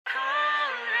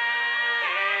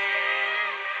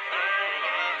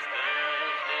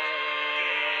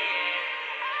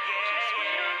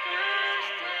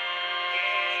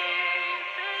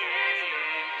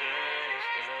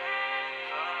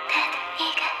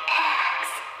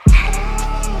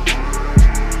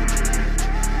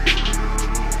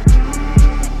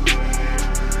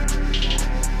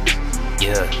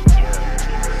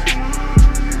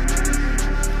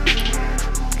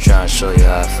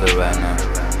feel right now?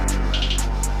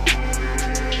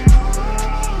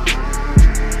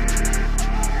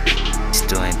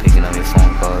 Still ain't picking up your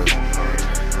phone calls.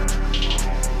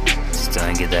 Still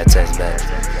ain't get that text back.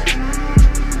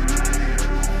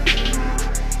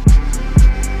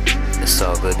 It's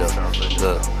all good though.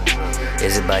 Look,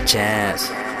 is it by chance?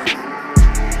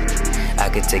 I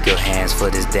can take your hands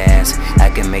for this dance. I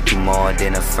can make you more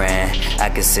than a friend. I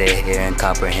can sit here and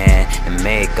comprehend and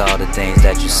make all the things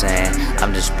that you're saying.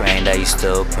 I'm just praying that you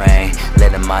still praying,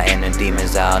 letting my inner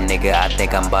demons out, nigga. I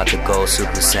think I'm about to go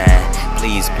Super Saiyan.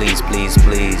 Please, please, please,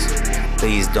 please,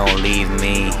 please don't leave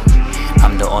me.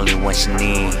 I'm the only one she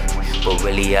need, but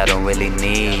really I don't really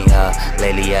need her.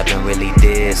 Lately I've been really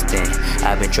distant.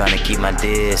 I've been trying to keep my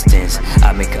distance.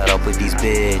 I've been caught up with these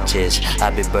bitches.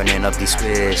 I've been burning up these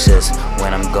switches.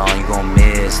 When I'm gone you gon'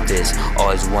 miss this.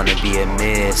 Always wanna be a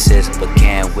missus, but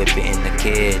can't whip it in the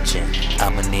kitchen.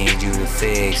 I'ma need you to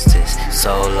fix this.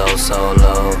 Solo,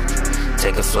 solo,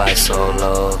 take a flight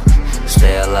solo.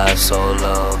 Stay alive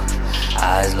solo.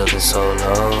 Eyes looking so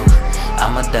low.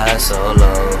 I'ma die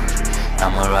solo.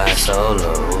 I'ma ride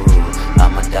solo.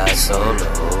 I'ma die solo.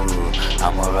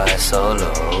 I'ma ride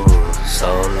solo.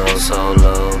 Solo,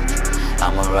 solo.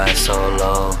 I'ma ride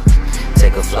solo.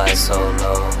 Take a flight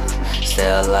solo. Stay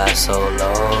alive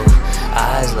solo.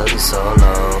 Eyes looking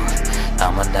solo.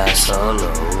 I'ma die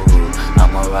solo.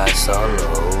 I'ma ride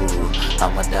solo.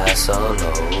 I'ma die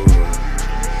solo.